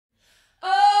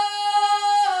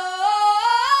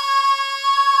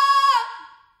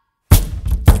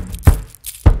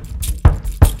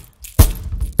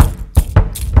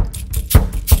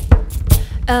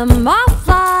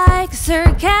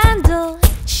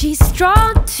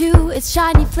It's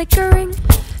shiny, flickering,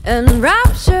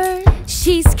 enraptured.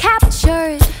 She's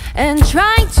captured and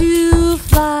trying to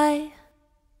fly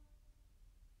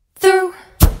through.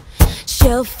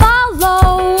 She'll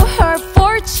follow her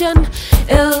fortune.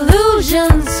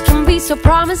 Illusions can be so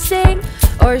promising,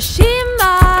 or she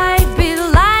might be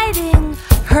lighting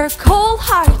her cold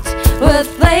heart with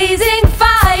blazing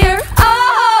fire.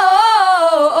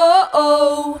 Oh, oh,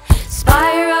 oh,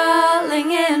 spiraling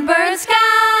in bird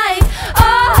sky.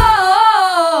 Oh,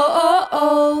 oh,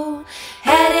 oh,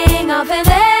 heading off in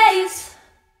days.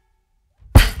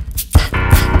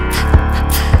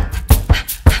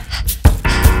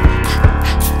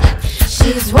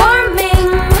 She's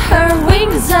warming her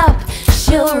wings up.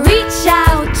 She'll reach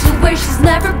out to where she's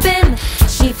never been.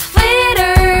 She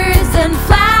flitters and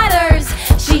flatters.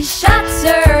 She shuts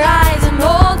her eyes and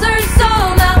holds her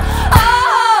soul now.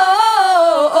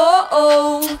 Oh, oh,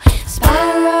 oh,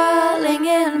 spiraling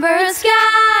in bird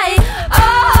sky.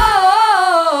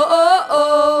 Oh, oh,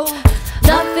 oh,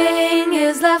 nothing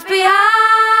is left behind.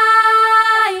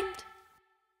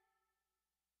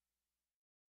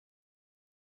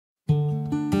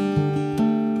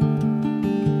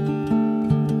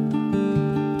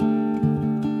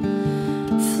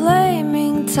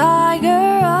 Flaming tiger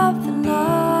of the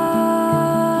night,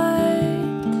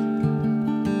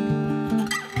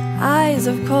 eyes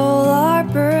of coal are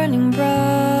burning bright,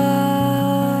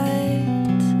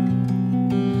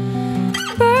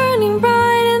 burning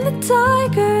bright in the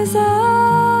tiger's eye,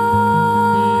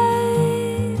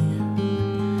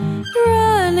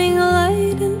 running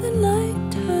light in the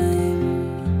nighttime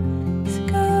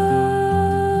sky.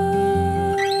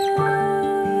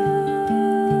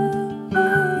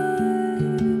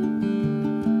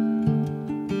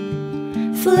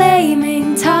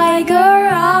 Flaming tiger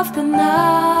of the night,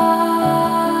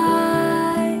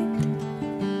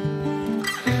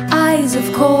 eyes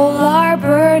of coal are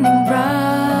burning bright,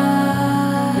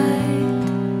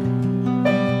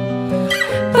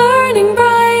 burning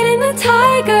bright in the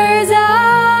tiger's eye.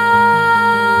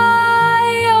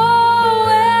 Oh,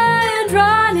 and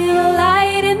running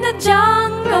light in the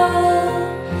jungle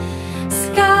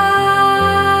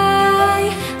sky.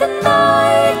 The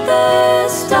night the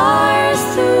stars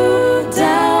threw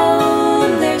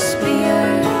down their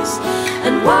spears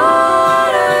and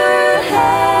watered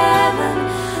heaven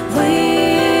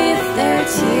with their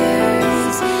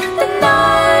tears. The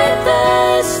night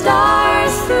the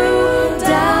stars threw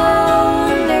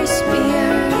down their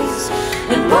spears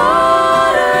and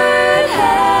watered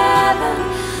heaven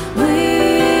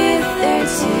with their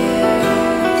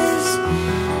tears.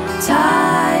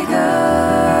 Tiger,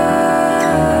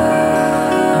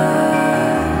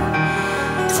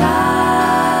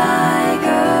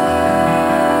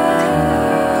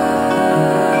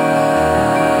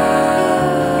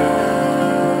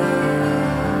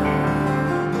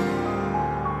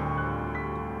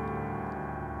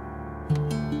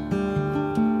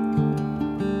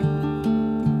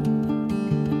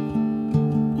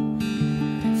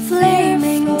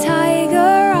 flaming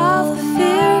tiger of the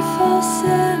fearful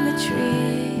symmetry,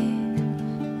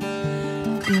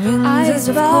 eyes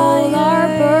of coal are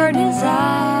burning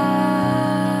bright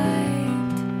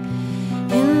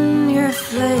in your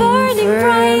flame, burning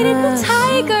bright in the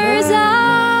tiger's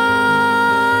eye.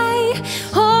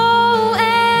 Oh,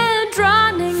 and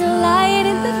running light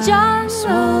in the jungle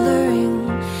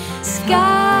smoldering sky.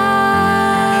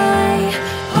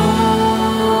 Oh,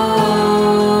 oh, oh,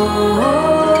 oh,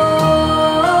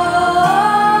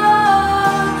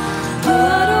 oh, oh,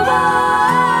 oh.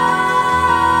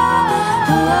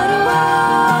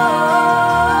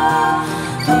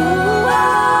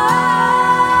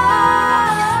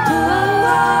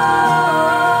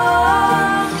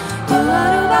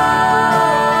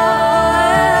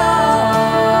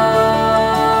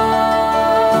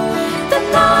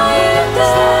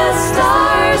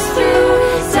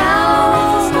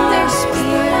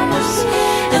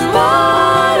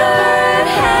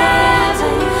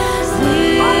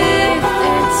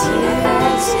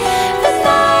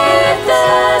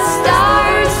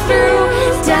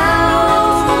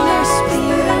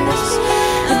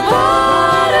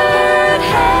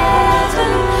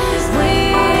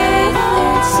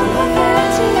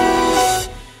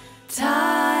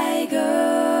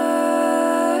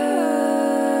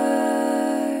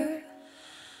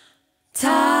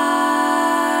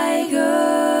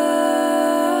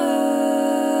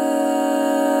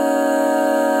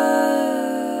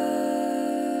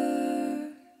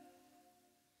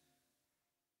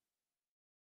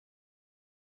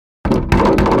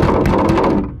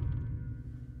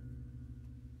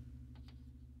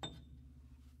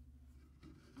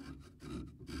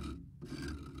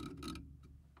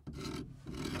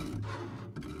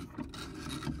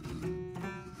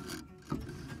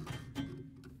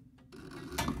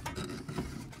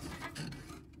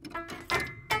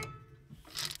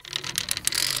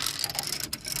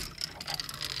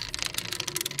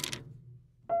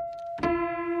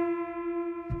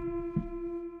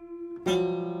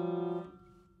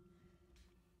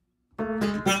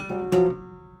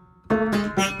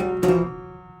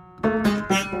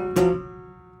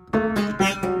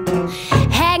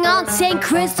 St.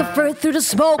 Christopher through the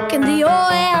smoke and the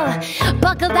oil.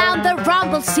 Buckle down the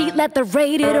rumble seat, let the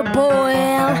radiator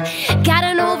boil. Got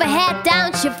an overhead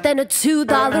downshift and a $2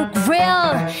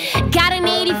 grill. Got an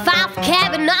 85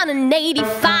 cabin on an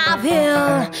 85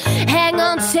 hill. Hang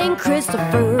on, St.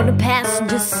 Christopher on the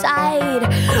passenger side.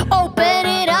 Open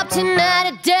it up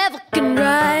tonight, a devil can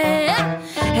ride.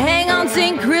 Hang on,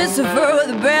 St. Christopher with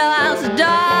a barrel house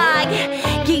dog.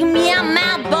 Kick me out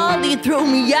my baldy, throw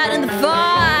me out in the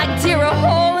fog. Tear a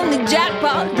hole in the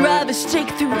jackpot, drive a stake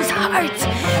through his heart.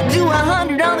 Do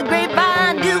 100 on the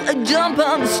grapevine, do a jump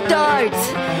on the start.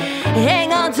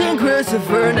 Hang on, St.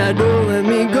 Christopher, now don't let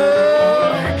me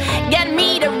go. Get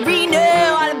me to Reno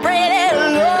on a bread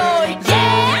and low,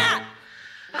 yeah!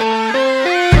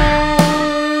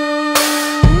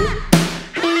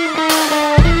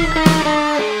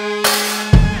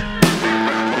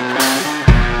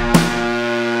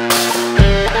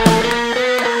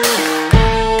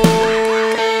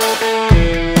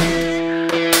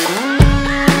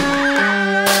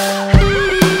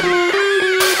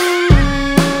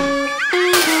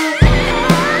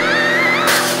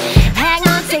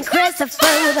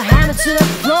 With a hammer to the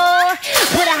floor,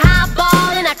 put a high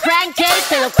ball in a crankcase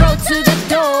and a crow to the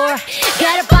door.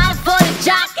 Get a bottle for the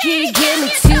jockey, give me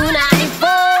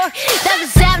 $2.94. There's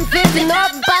a 750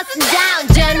 north busting down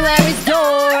January's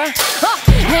door. Oh,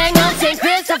 hang on, St.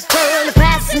 Christopher on the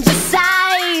passenger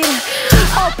side.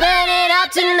 Open it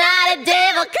up tonight, a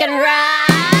devil can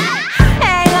ride.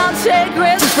 Hang on, St.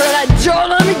 Christopher, that Joe,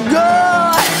 let me go.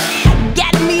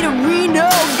 Get me to Reno,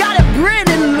 got it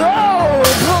Britain low.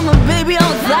 Pull my baby on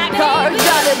the flat car,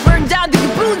 got it burned down to the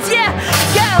boots, yeah.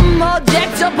 Got them all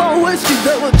jacked up on whiskey,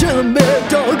 that will turn the mad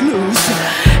dog loose.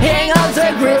 Hang on,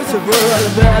 St. Christopher on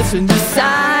the passenger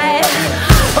side.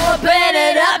 Open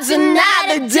it up tonight,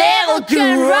 the devil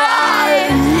can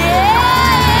ride, yeah.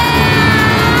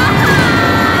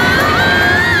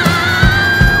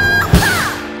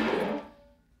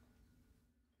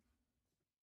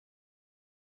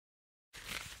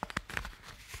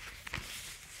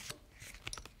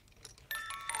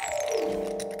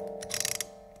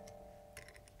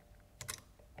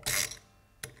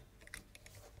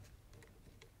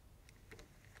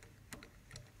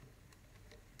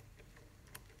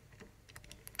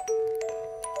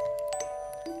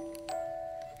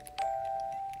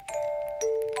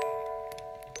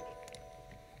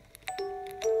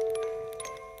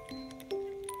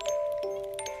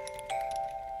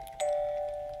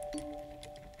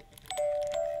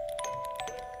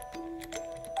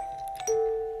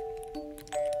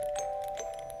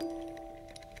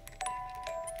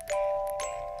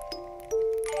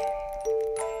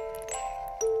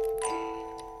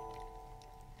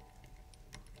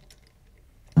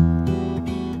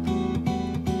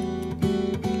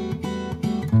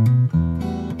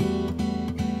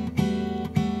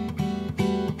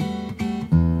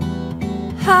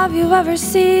 Have you ever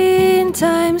seen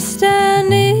time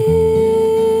standing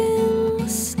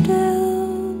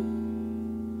still?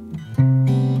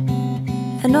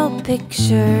 An old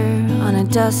picture on a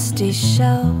dusty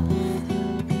shelf,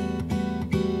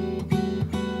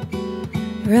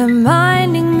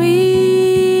 reminding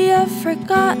me of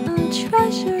forgotten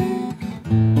treasure,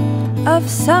 of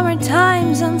summer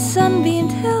times on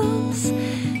sunbeamed hills,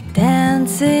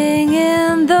 dancing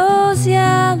in those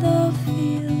yellow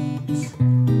fields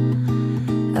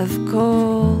of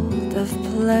gold, of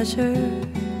pleasure.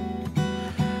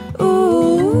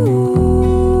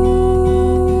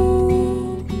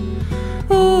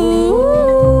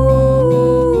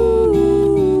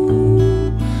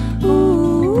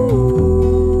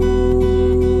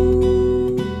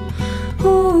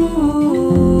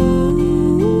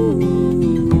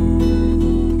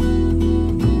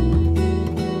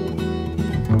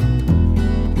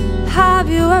 Have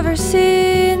you ever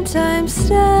seen time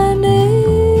standing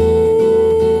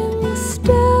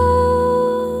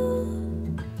still?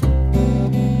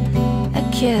 A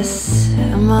kiss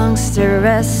amongst a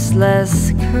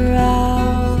restless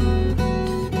crowd,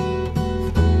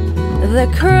 the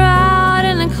crowd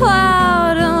in a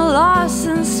cloud and lost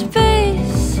in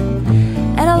space,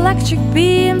 and electric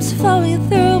beams flowing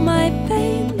through my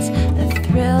veins, the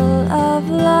thrill of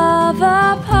love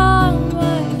upon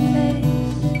my face.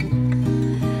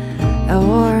 A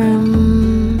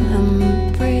warm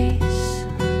embrace.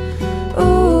 Ooh,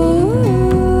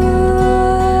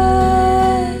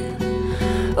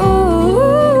 ooh,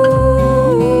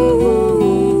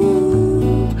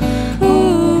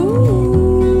 ooh,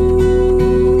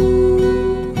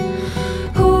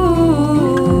 ooh.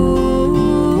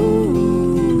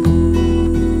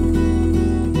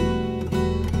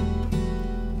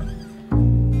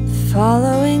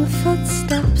 Following Following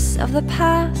footsteps of the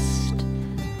past,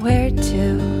 where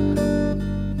to?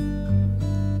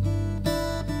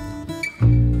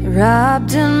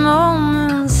 Wrapped in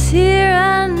moments here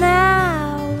and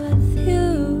now with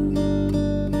you.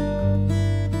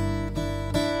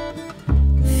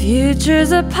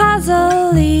 Future's a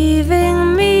puzzle,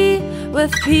 leaving me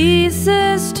with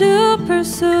pieces to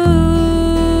pursue.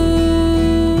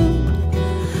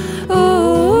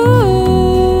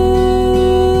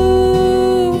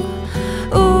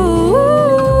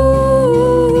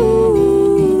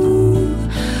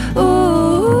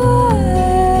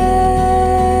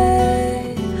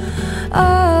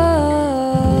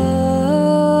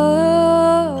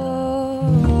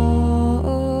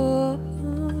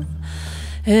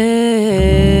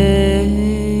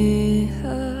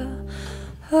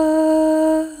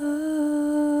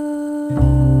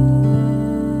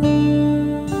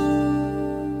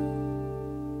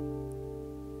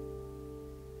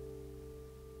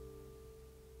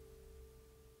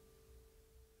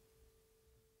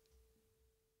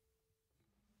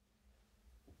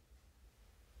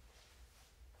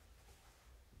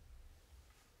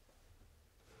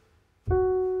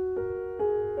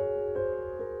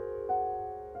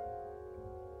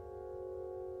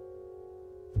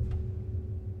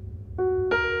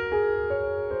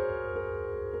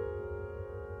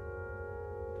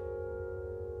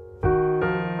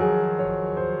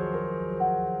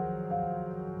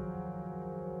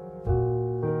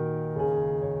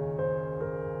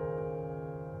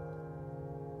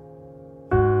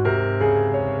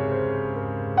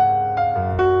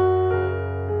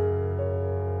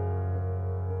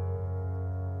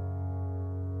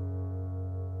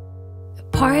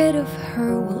 Part of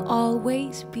her will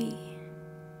always be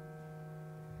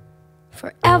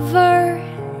forever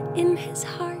in his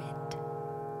heart.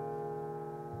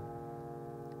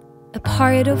 A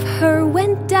part of her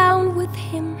went down with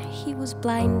him. He was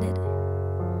blinded,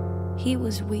 he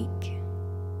was weak.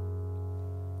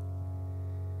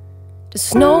 The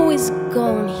snow is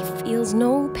gone, he feels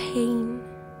no pain.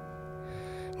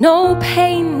 No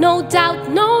pain, no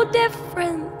doubt, no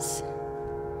difference.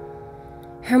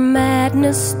 Her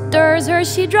madness stirs her,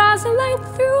 she draws a line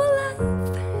through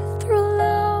life, through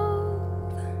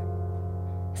love,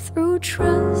 through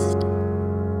trust.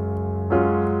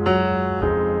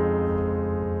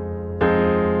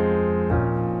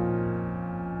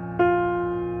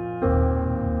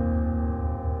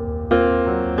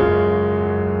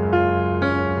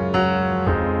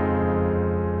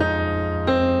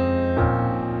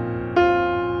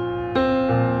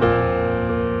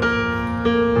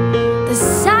 The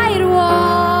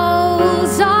sidewalls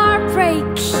are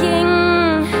breaking,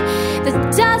 the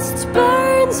dust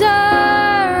burns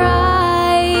her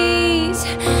eyes,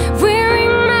 weary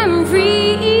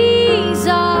memories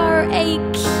are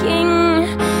aching,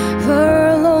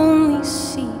 her lonely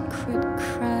secret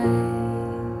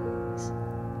cries.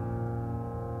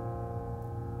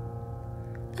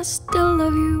 I still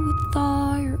love you with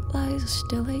all your lies, I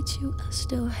still hate you, I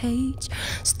still hate you.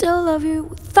 Still love you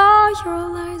with all your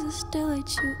lies, I still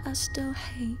hate you, I still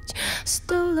hate you.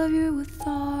 Still love you with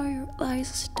all your lies,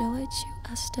 I still hate you,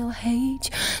 I still hate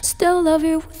you. Still love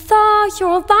you with all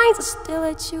your lies, I still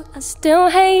hate you, I still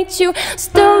hate you.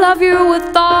 Still love you with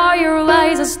all your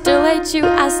lies, I still hate you,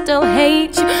 I still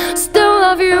hate you. Still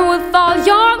love you with all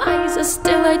your lies, I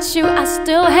still hate you, I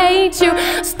still hate you.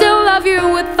 Still love you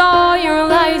with all your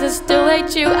lies, I still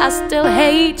hate you, I still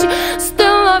hate you.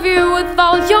 Still love you with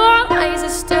all your lies, I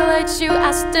still hate you,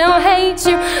 I still hate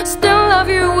you. Still love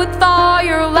you with all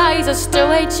your lies, I still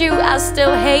hate you, I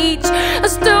still hate you. I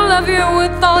still love you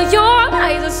with all your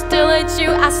lies, I still hate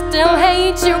you, I still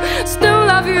hate you. Still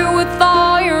love you with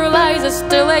all your lies, I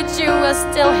still hate you, I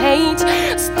still hate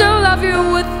you. Still love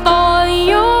you with all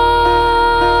your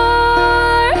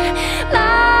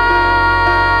lies.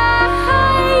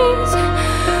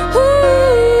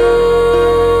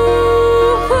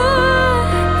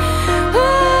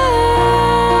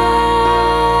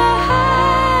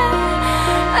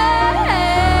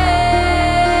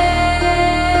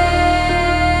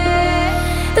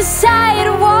 The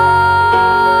sidewalls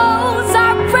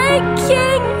are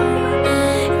breaking,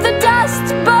 the dust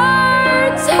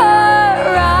burns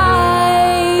her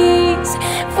eyes,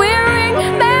 we're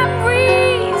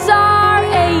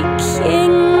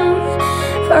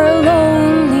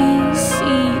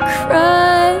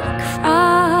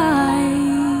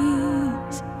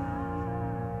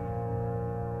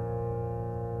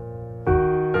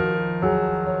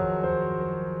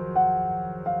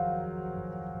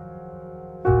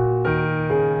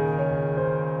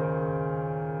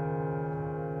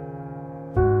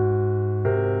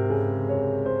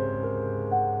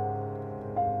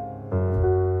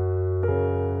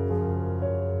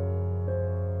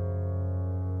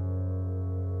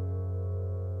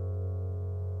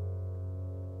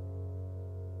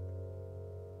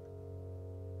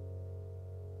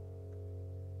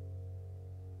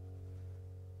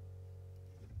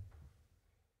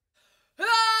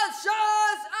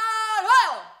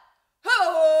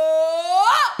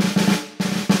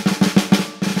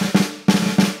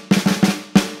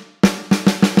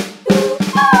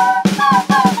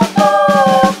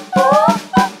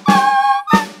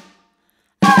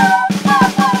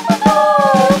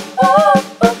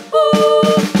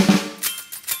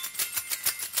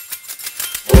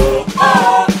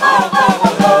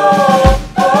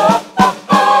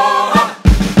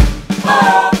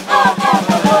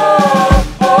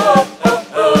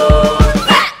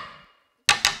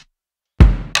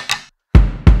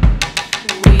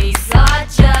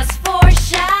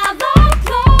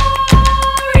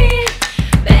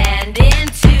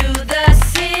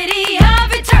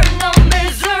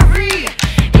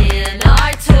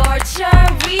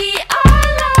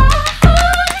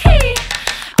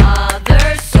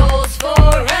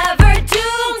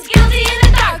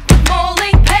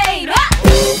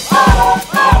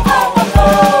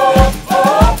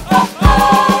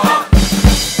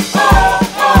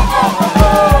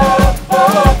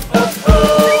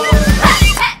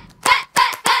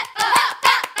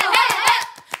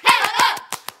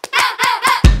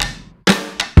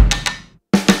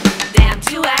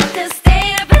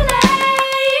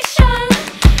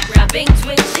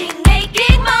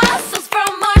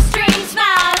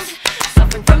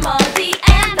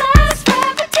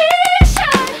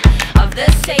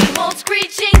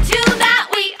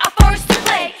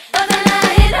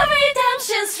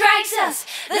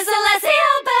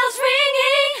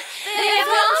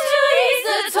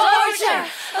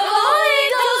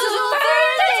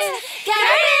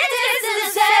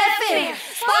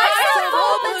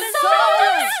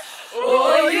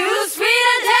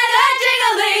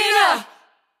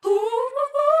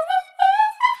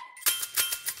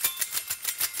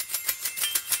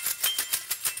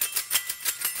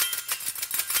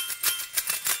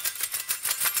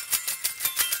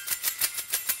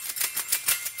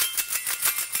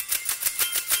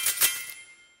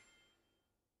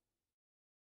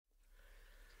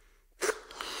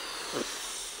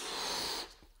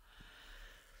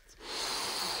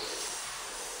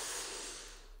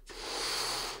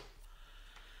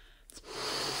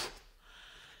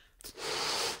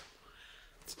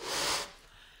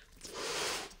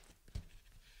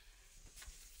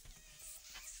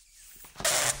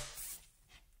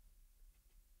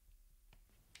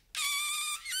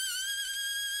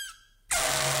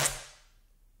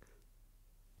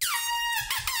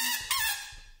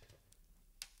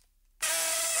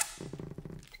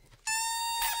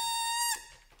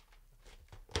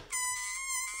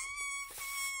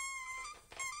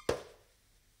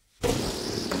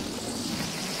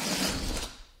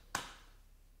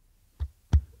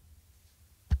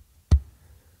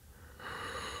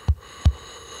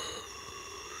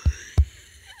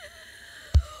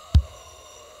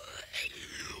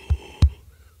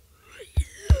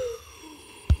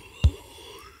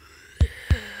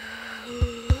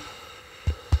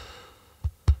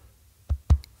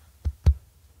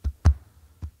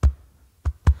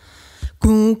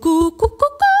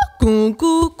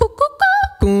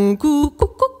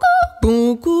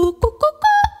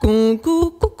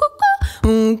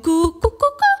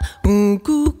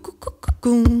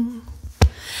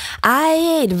I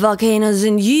ate volcanoes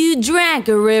and you drank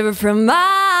a river from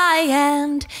my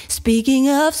hand. Speaking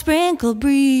of sprinkle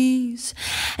breeze,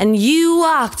 and you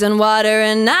walked on water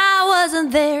and I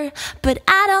wasn't there, but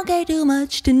I don't care too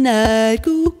much tonight.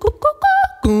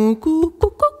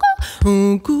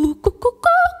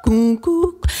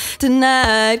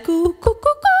 Tonight.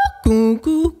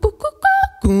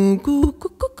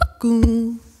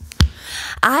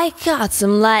 I caught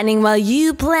some lightning while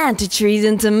you planted trees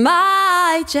into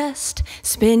my chest,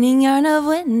 spinning yarn of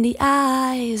windy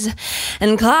eyes,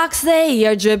 and clocks they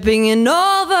are dripping in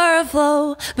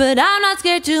overflow, but I'm not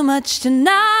scared too much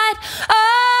tonight. Oh,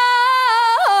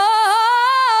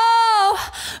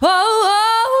 oh,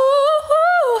 oh,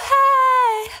 oh,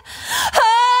 hey. Oh,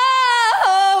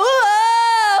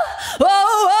 oh, oh,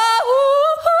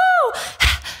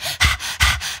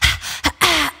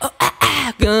 oh,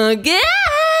 gonna get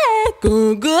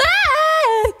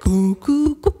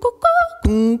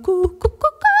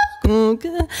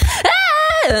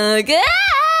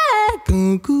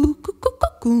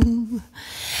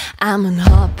I'm in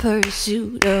hot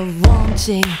pursuit of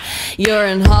wanting. You're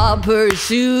in hot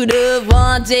pursuit of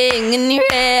wanting. In your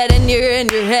head, and you're in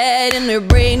your head, in your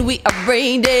brain. We are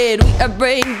brain dead, we are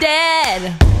brain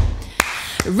dead.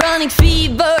 Running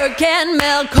fever can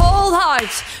melt cold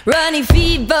hearts. Running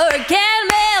fever can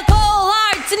melt cold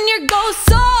hearts. And your ghost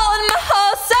soul and my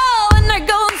whole soul, and our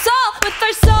going soul with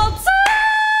our souls.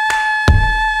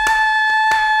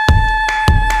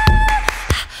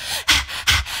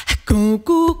 Go,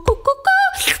 go, go, go, go.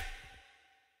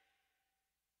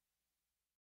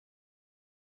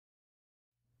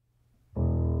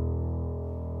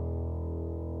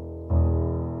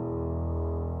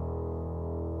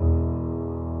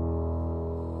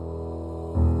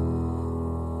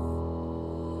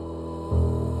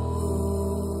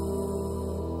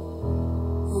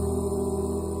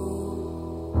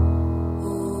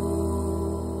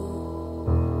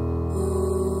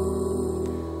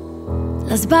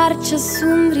 Las barchas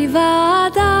son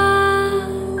rivadas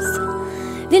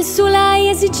del sulai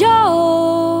esigiò.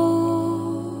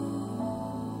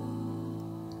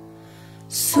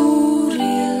 Sur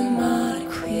il mar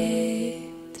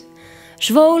quiet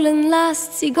schwollen las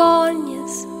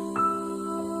cigognas.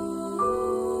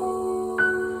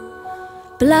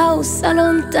 Blau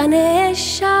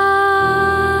s'allontanesce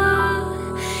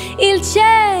il cielo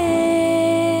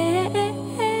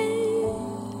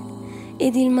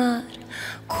ed il mar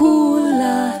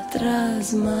culla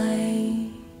tras mai.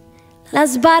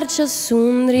 Las barchas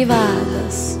son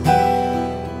rivadas.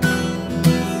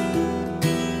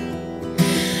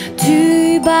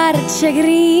 Tu barca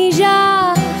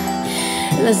grigia,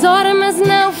 las ormas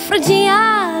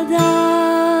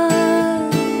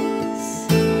naufragiadas.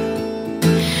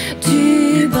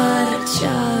 Tu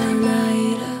barca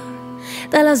naira,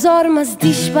 da las ormas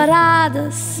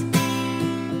disparadas.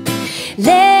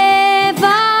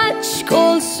 Levaci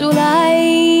col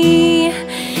sulai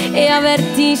e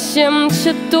avertiscem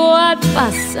che tot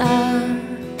passa.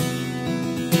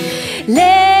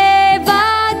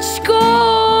 Levaci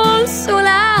col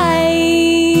sulai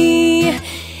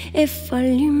e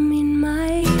fallim in mai.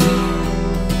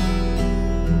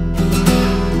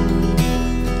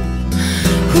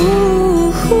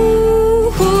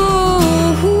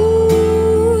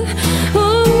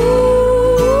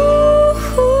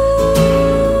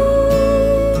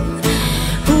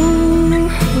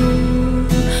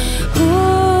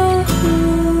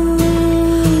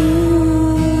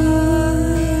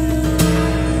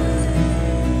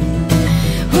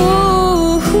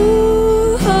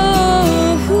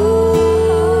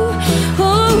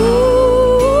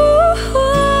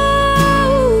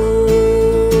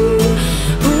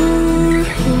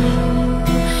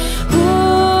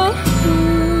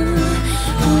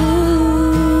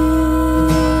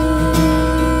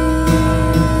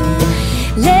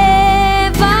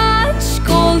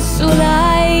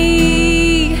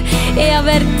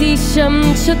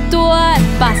 Che tot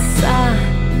passa.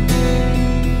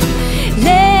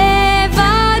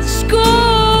 Levaci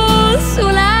col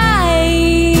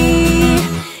sulai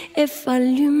e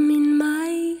fallim in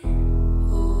mai.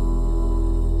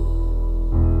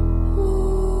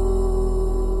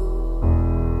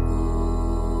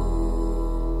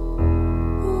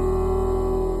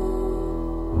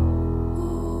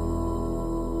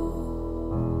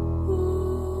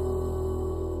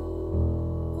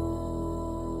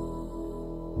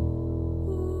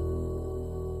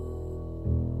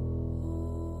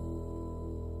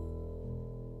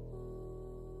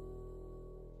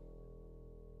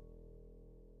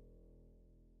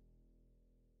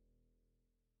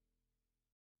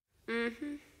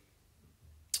 Men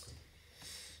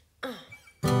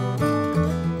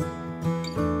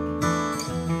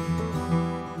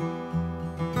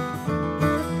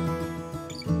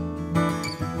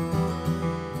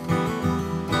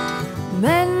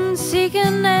seek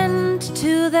an end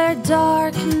to their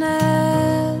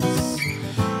darkness.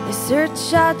 They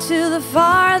search out to the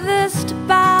farthest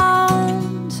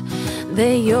bound.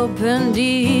 They open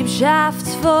deep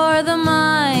shafts for the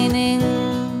mining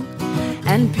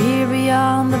and peer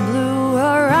beyond the blue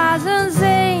horizon's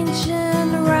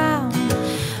ancient round.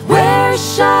 Where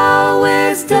shall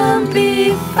wisdom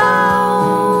be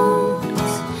found?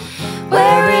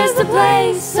 Where is the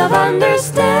place of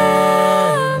understanding?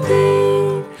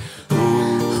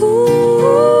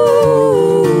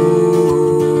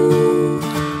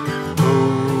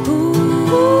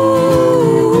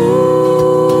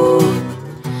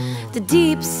 The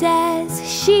deep says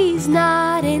she's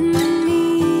not in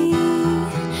me.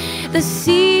 The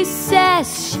sea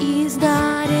says she's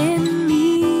not in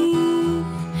me.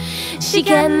 She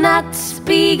cannot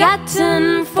be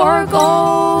gotten for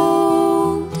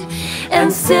gold, and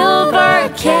silver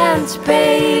can't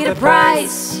pay the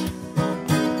price.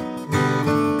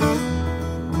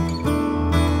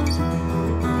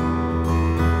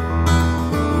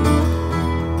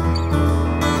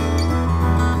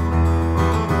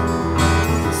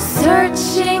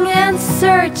 Searching and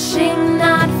searching,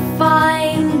 not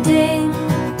finding.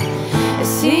 It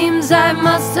seems I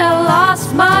must have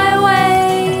lost my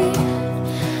way.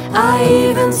 I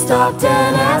even stopped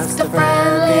and asked a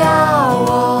friendly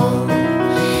owl.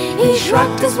 He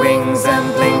shrugged his wings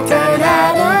and blinked and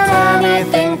hadn't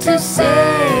anything to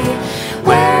say.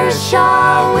 Where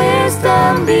shall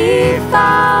wisdom be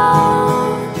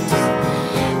found?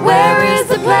 Where is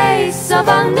the place of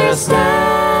understanding?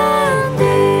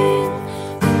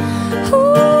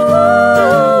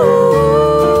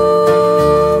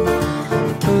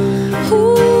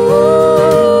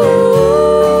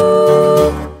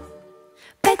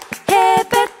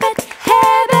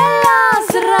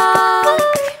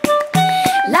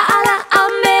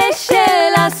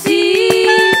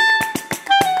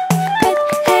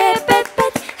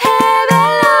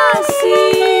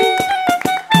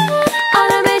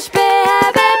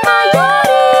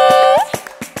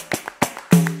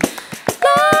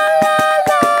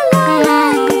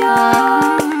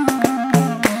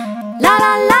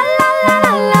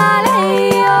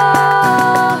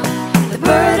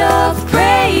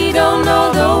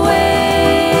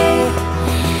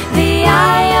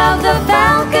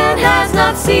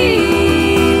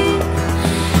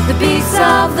 The beasts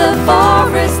of the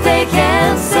forest they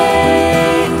can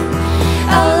say,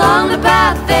 along the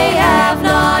path they have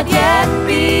not yet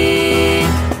been.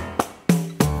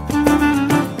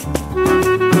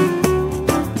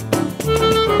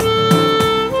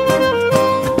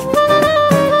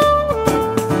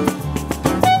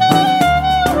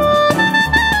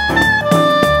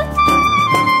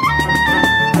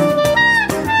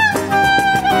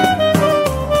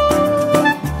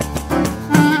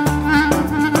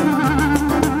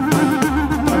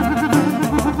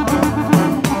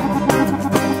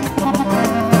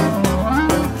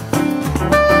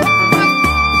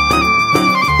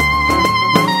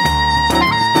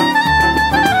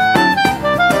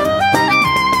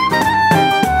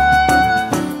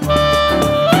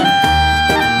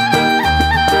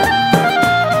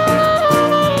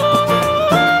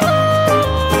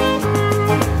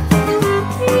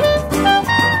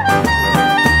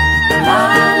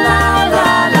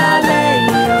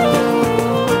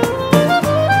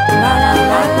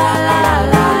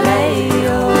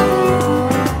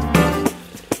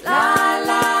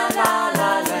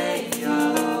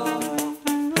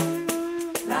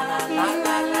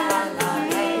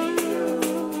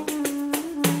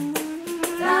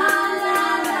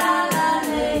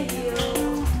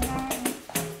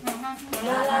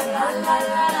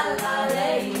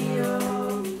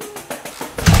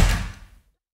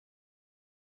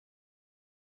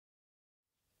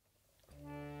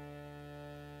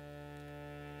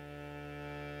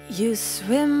 You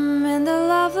swim in the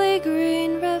lovely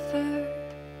green river,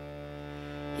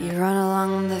 you run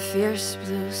along the fierce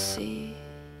blue sea,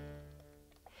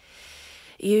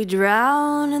 you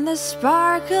drown in the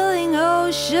sparkling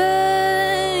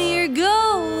ocean, you're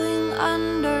going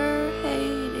under,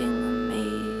 hating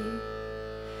me.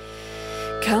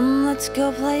 Come, let's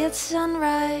go play at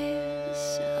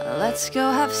sunrise, let's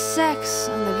go have sex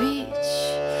on the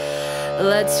beach.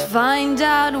 Let's find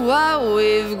out what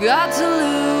we've got to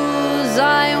lose.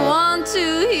 I want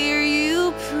to hear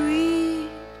you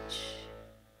preach.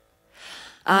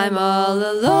 I'm all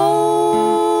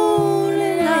alone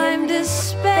and I'm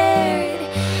despair.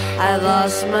 I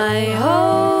lost my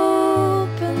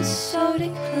hope and so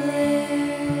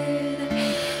declared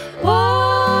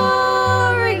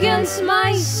war against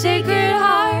my sacred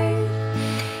heart.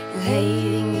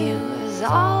 Hating you is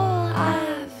all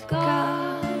I've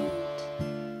got.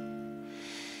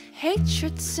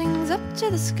 Hatred sings up to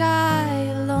the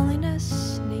sky,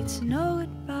 loneliness needs no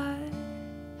goodbye.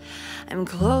 I'm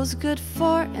close good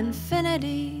for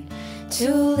infinity,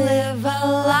 to live a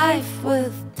life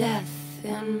with death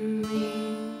in me.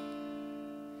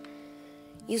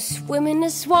 You swim in a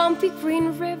swampy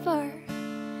green river,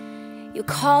 you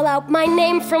call out my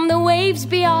name from the waves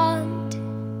beyond.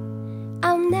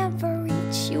 I'll never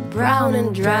reach you, brown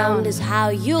and drowned is how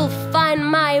you'll find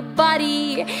my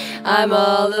body. I'm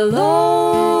all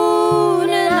alone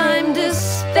and I'm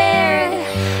despaired.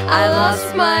 I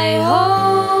lost my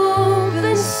hope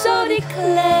and so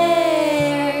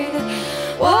declared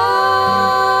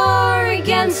war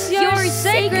against your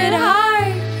sacred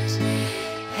heart.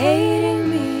 Hating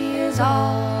me is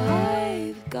all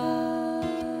I've got.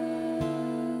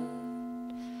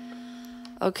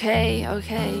 Okay,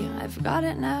 I've got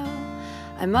it now.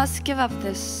 I must give up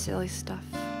this silly stuff.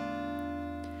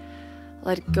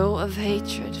 Let go of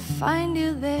hatred, find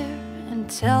you there, and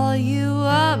tell you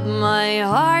of my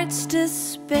heart's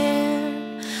despair.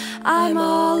 I'm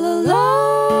all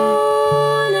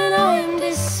alone and I'm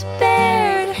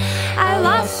despaired. I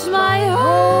lost my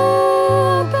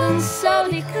hope and so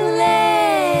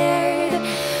declared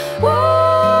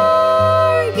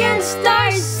war against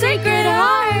our sacred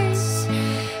hearts.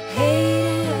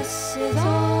 Hating us is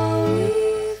all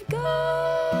we've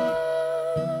got.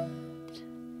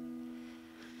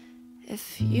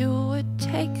 If you would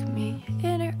take me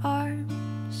in your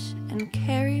arms and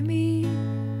carry me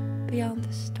beyond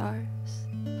the stars,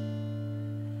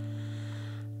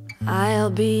 I'll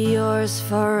be yours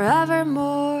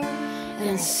forevermore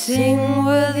and sing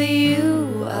with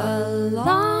you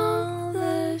along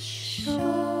the shore.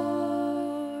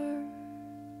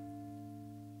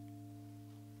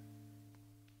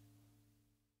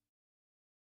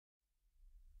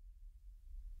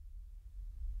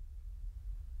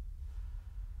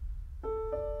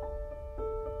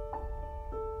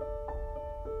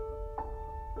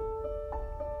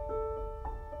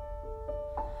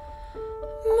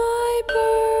 My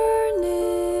burning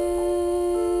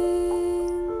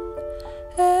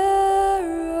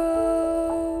arrow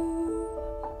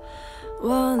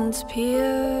once pierced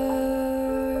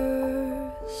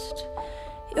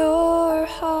your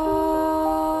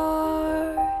heart.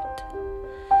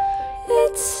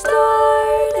 It started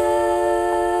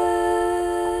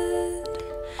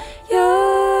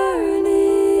yearning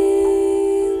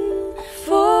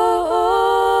for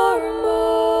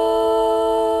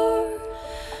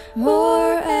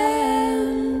more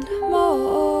and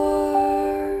more.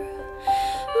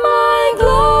 My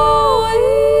glowing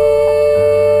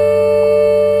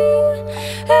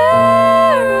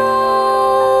arrow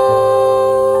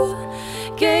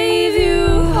gave you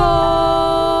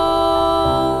home,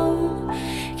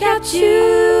 kept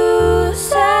you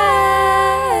safe.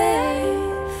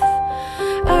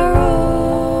 A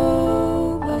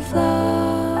robe of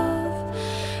love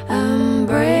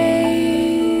embracing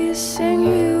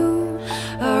you.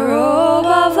 A robe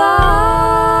of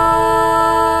love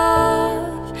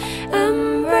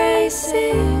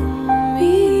embracing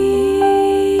me.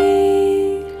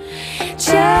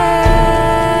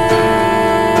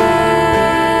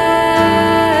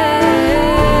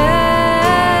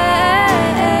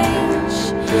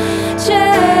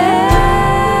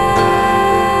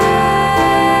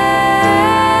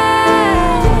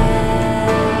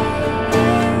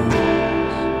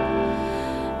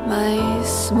 My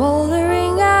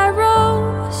smoldering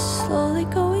arrow slowly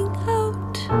going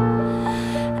out.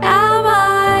 Am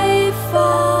I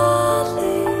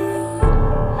falling?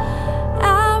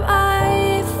 Am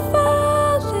I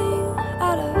falling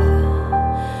out of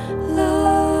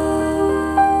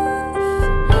love?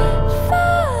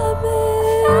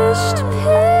 Famished,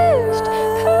 pierced,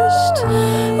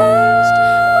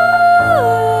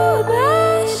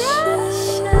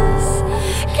 ashes.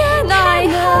 Can I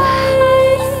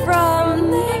hide from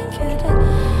naked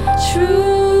truth?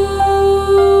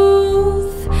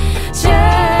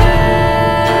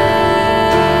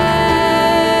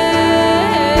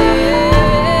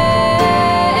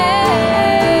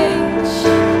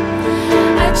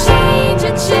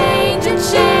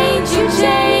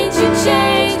 Change. You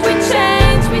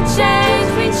change. We change.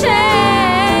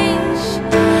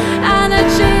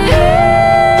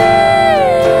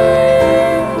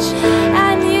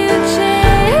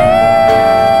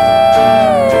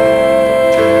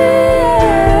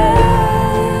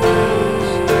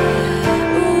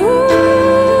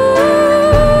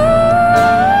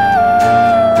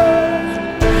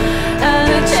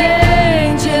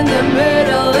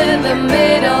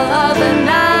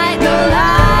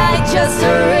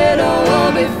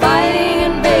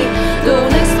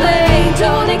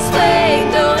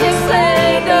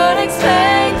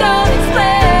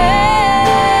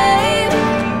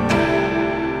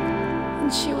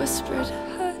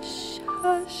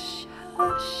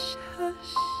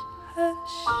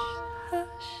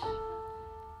 hush.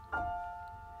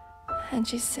 And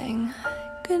she sang,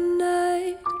 good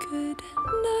night, good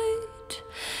night,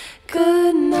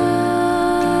 good night.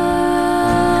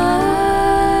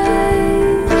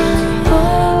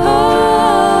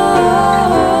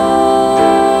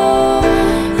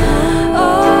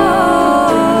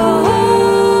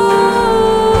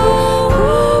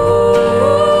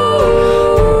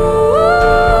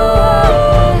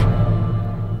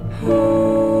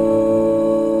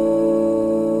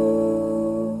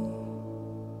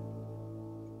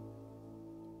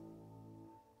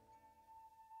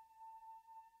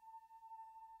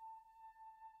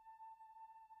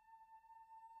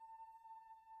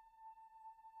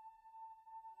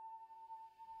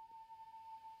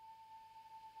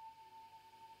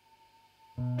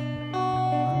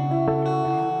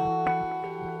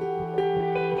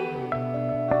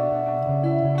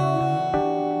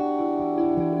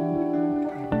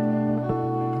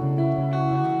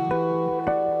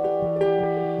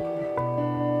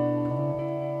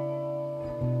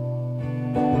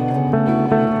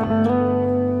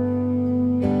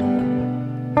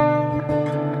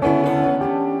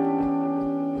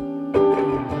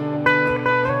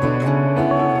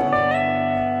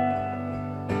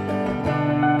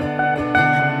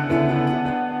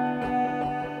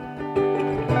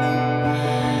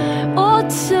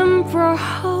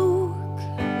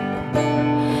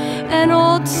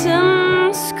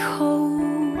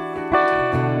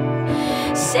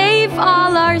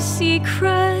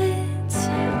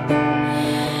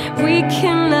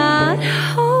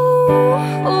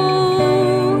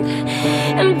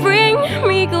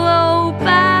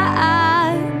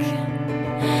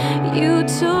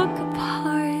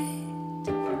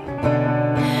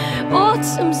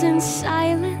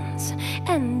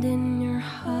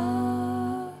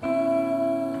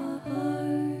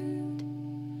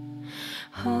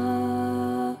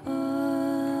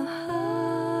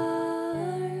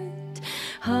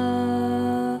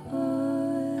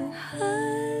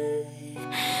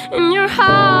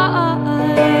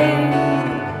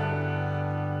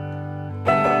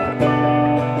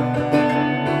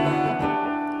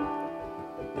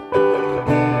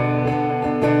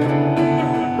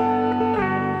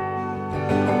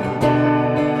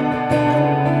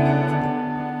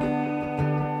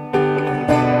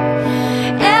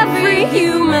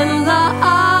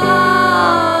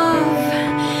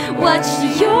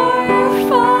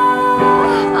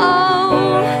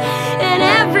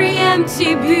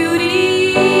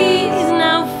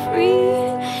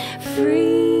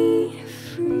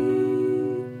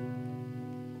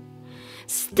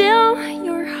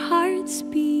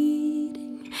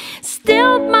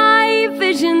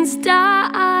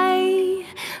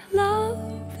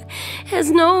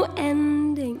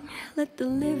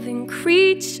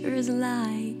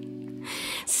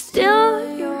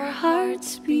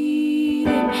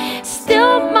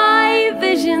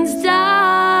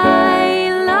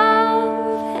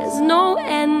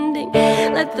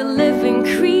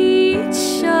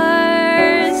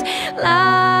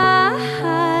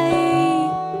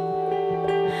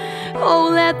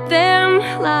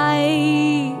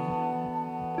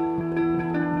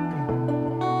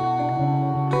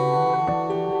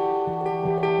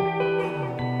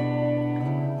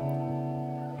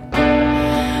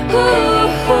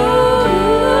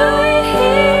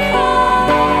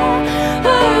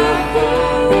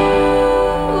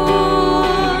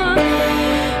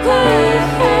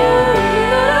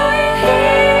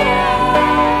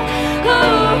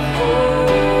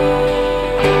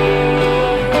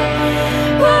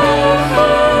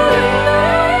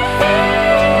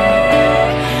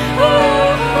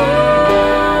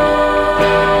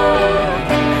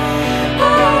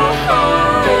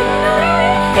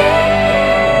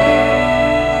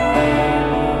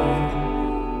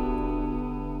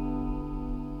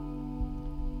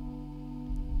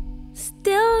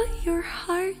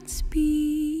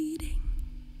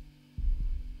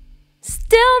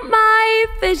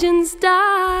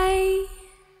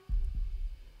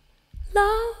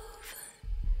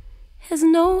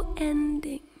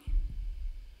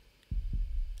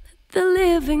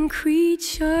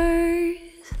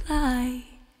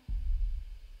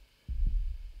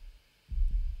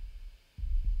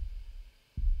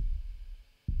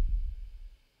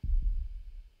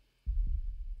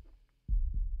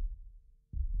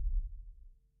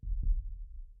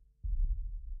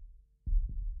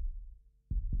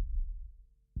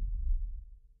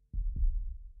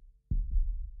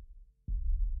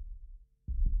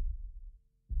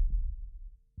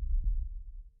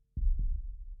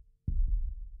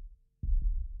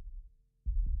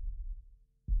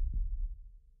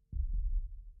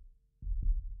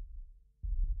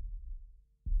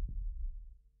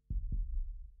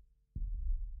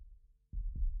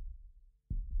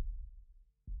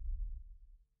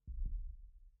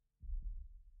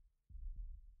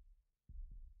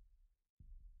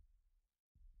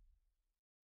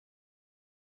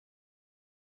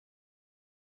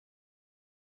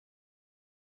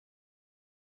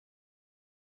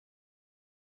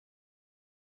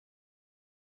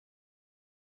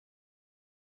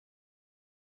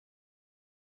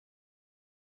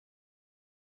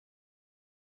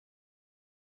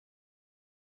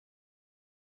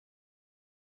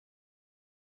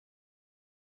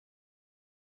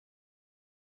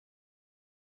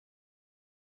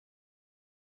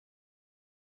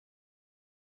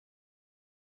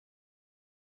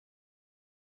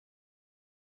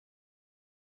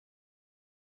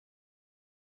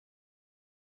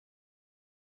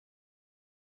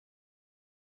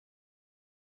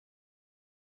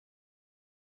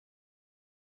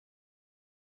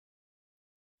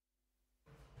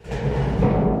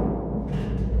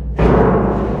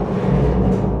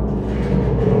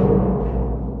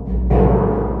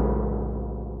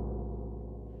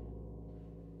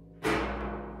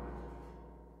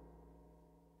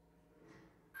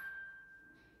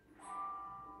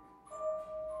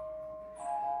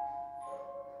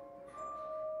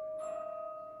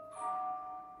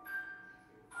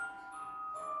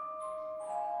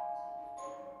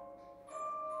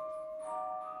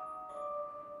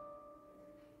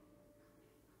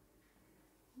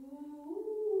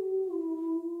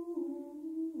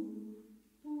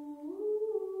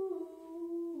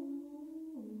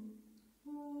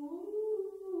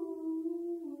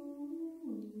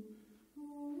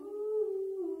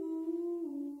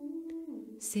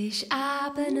 Sie ist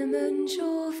eben ein Mensch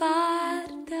auf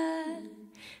Erden,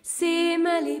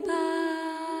 Simmeliberg.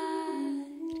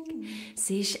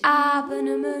 Sie ist eben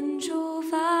ein Mensch auf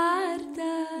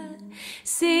Erden,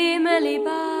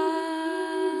 Simmeliberg.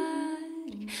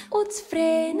 Und das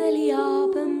Vreneli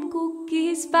ab dem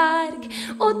Guggisberg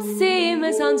und das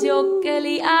Siemens ans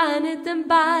Joggeli an dem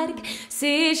Berg.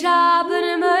 Sie ist eben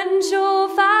ein Mensch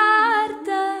auf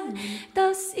Erden,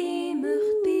 dass ich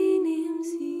möchte bei ihm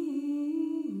sein.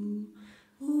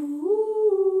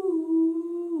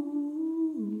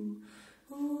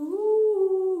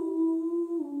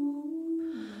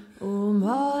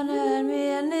 Kann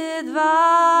mir nicht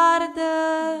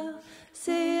werden,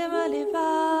 Simmeliberg.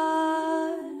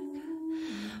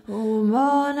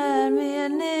 Kann mir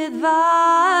nicht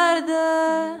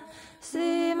werden,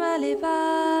 Simmeliberg.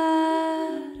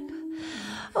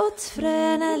 Und das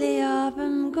Vreneli ab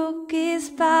dem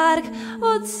Guggisberg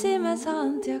und das Siemens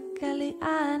Handjöckeli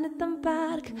an dem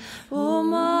Berg. Kann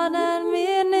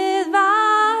mir nicht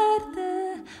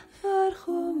werden,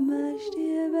 verkommst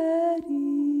die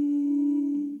Berge.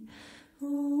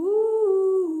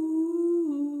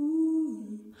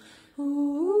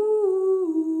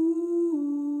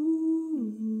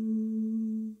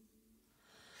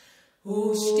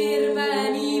 O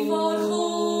sterben ich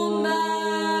vorkomme,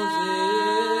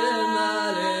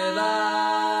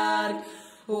 Simmeliberg.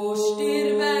 O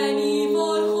sterben ich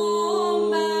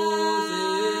vorkomme,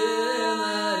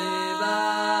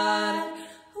 Simmeliberg.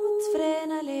 Und das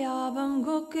Vreneli ab dem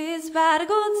Guggisberg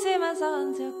und Siemens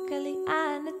Handjöckeli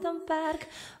an dem Berg.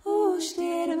 O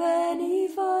sterben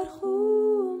ich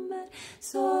vorkomme,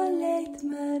 so legt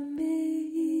man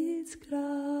mich ins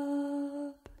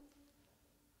Grab.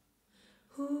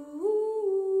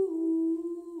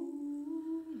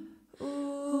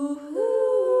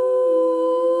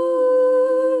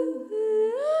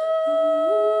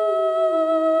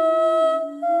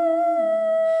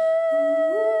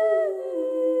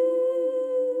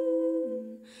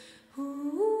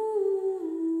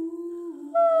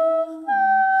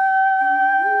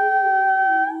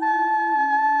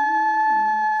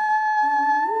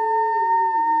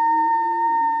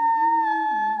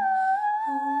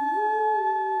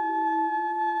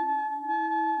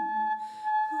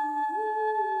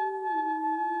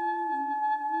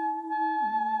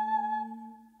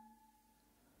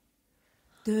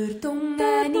 Dort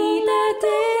unten in der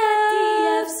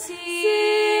TFC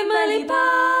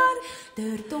Simmeliberg.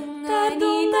 Dort unten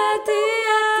in der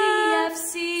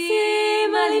TFC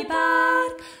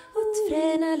Simmeliberg. Und das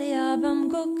Vreneli ab dem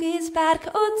Guggisberg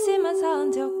und Siemens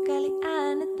Handjöckeli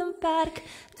an dem Berg.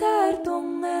 Dort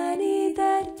unten in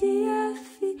der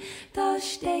TFC, da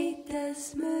steht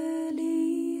das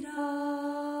Müllirad.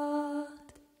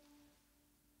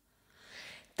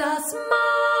 Das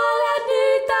malt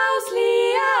nicht aus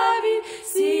Liebe,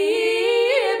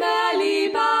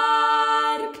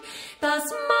 Simmeliberg. Das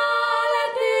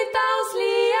malt nicht aus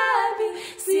Liebe,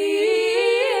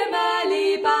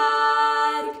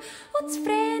 Simmeliberg. Und das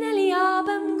Vreneli ab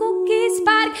dem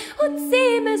Guggisberg und das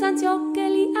Siemens ans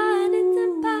Joggeli an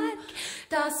dem Berg.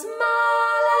 Das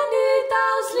malt nicht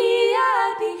aus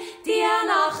Liebe, die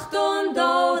Nacht und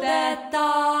auch der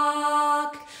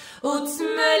Tag. Und das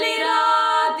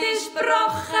Müllirad ist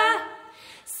gebrochen,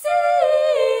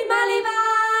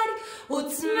 Simmeliberg. Und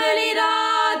das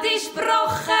Müllirad ist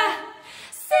gebrochen,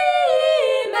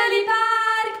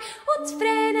 Simmeliberg. Und das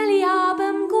Vreneli ab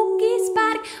dem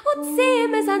Guggisberg und das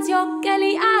Siemens ans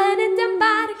Joggeli an dem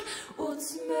Berg. Und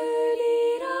das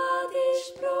Müllirad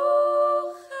ist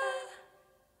gebrochen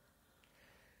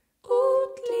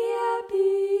und die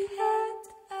Liebe hat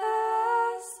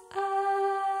es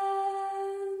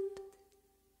Ende.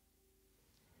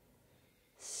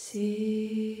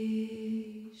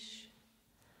 Sie ist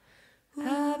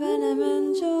eben ein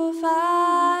Mensch auf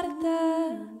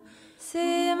Erden,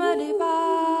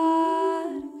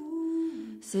 Simmeliberg.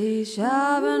 Sie ist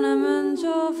eben ein Mensch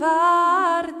auf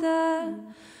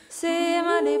Erden,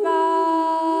 Simmeliberg.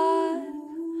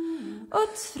 Und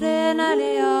das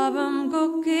Vreneli ab dem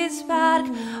Guggisberg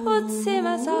und das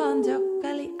Siemens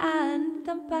Handjöckeli an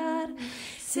dem Berg.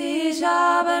 Sie ist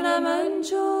eben ein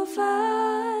Mensch auf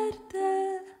Erden.